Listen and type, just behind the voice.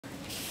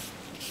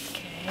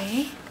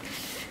Okay.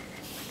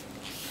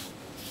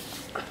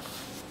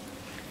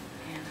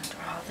 And I'll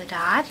draw the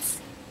dots.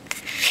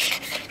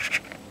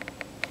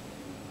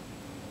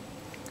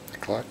 The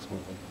clock's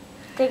moving.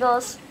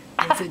 Diggles.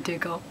 It's a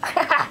diggle.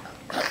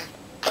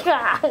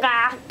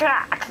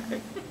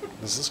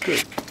 This is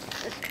good.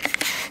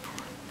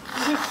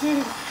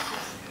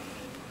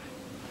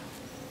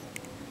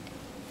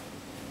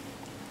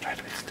 Try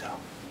to be still.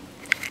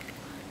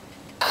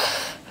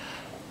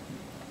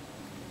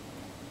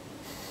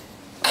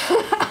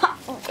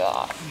 Oh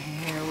God.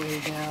 Here we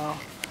go.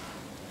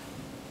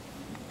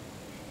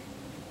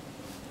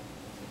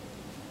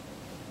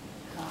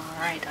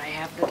 Alright, I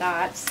have the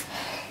dots.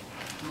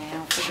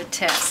 Now for the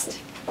test.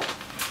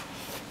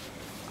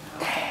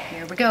 Okay,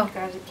 here we go.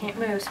 Guys, you can't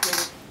move,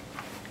 sweetie.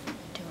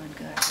 Doing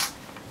good.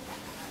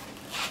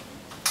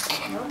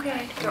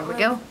 Okay. Here we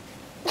go.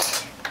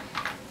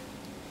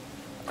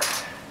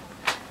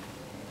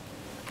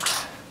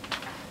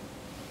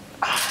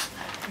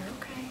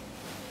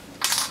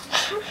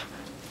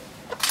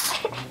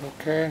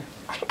 Okay.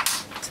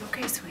 It's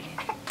okay, sweetie.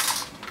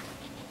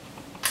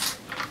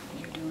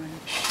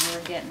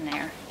 You're getting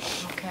there.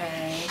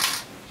 Okay.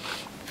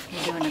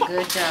 You're doing a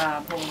good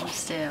job holding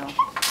still.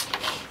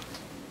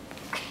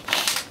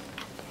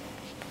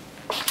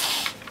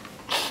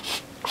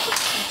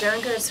 You're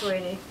doing good,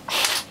 sweetie.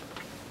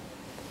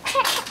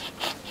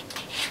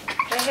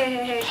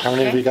 Hey. How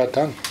many have you got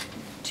done?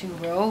 2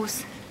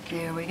 rows.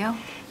 There we go.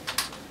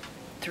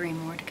 3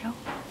 more to go.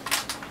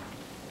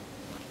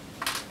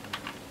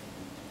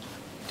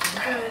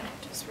 Good.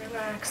 Just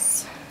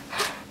relax.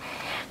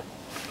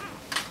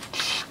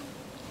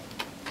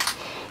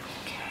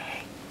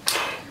 Okay.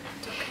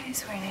 It's okay,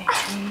 sweetie.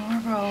 2 more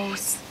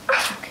rows.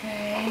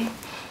 Okay.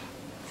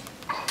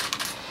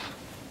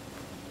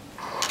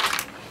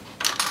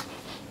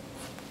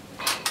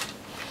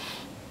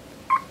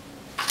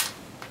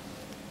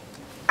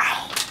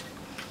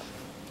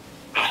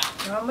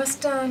 You're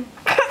almost done.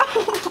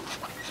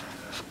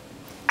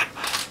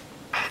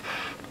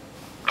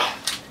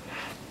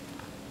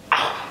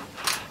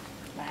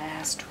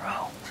 Last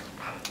row.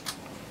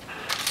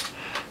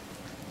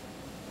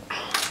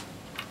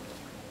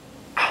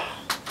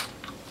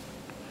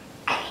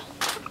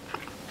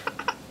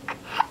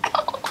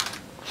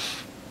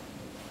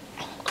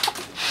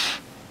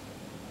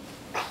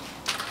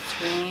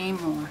 Three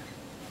more.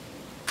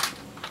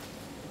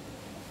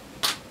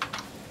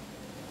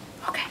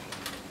 Okay.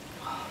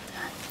 All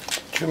done.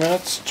 2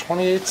 minutes,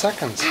 28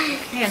 seconds.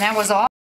 Okay, and that was all.